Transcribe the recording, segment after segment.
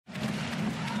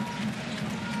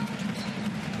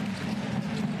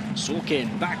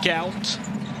Sorkin back out.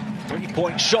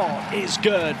 Three-point shot is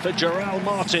good for Jarell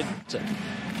Martin.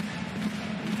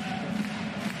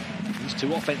 These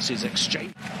two offenses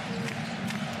exchange.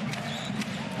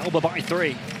 ALBA by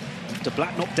 3. To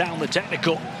Black knock down the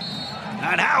technical.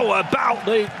 And how about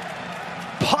the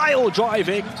pile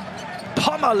driving,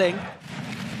 pummeling.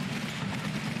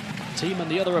 Team and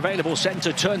the other available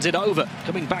centre turns it over.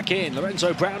 Coming back in,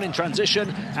 Lorenzo Brown in transition,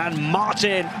 and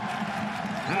Martin.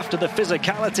 After the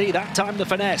physicality, that time the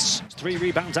finesse. 3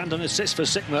 rebounds and an assist for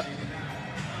Sigma.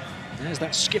 There's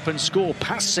that skip and score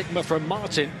past Sigma from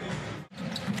Martin.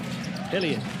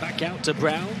 Hilliard back out to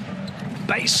Brown.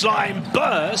 Baseline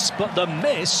burst, but the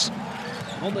miss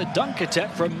on the dunk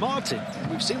attempt from Martin.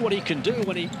 We've seen what he can do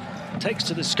when he takes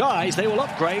to the skies. They will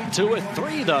upgrade to a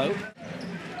 3, though.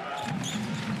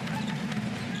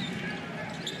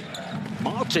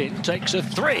 Martin takes a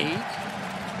 3.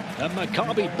 And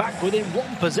Maccabi back within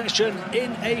 1 possession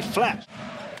in a flash.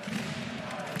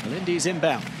 Lindy's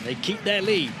inbound. They keep their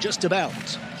lead just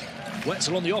about.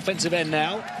 Wetzel on the offensive end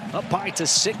now. Up high to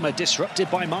Sigma,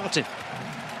 disrupted by Martin.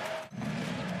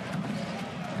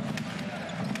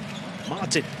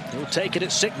 Martin, he'll take it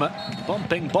at Sigma.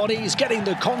 Bumping bodies, getting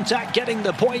the contact, getting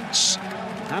the points,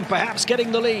 and perhaps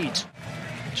getting the lead.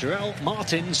 Jarell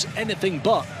Martin's anything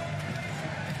but.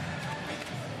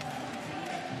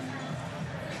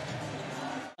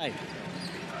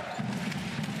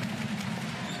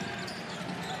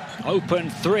 Open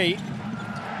 3.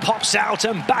 Pops out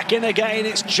and back in again.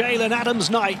 It's Jalen Adams'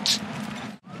 night.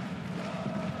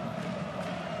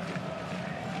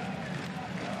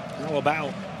 How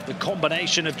about the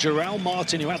combination of Jarell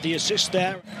Martin, who had the assist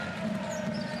there?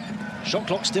 Shot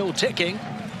clock still ticking.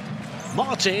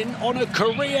 Martin on a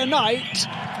career night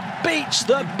beats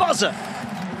the buzzer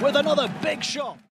with another big shot.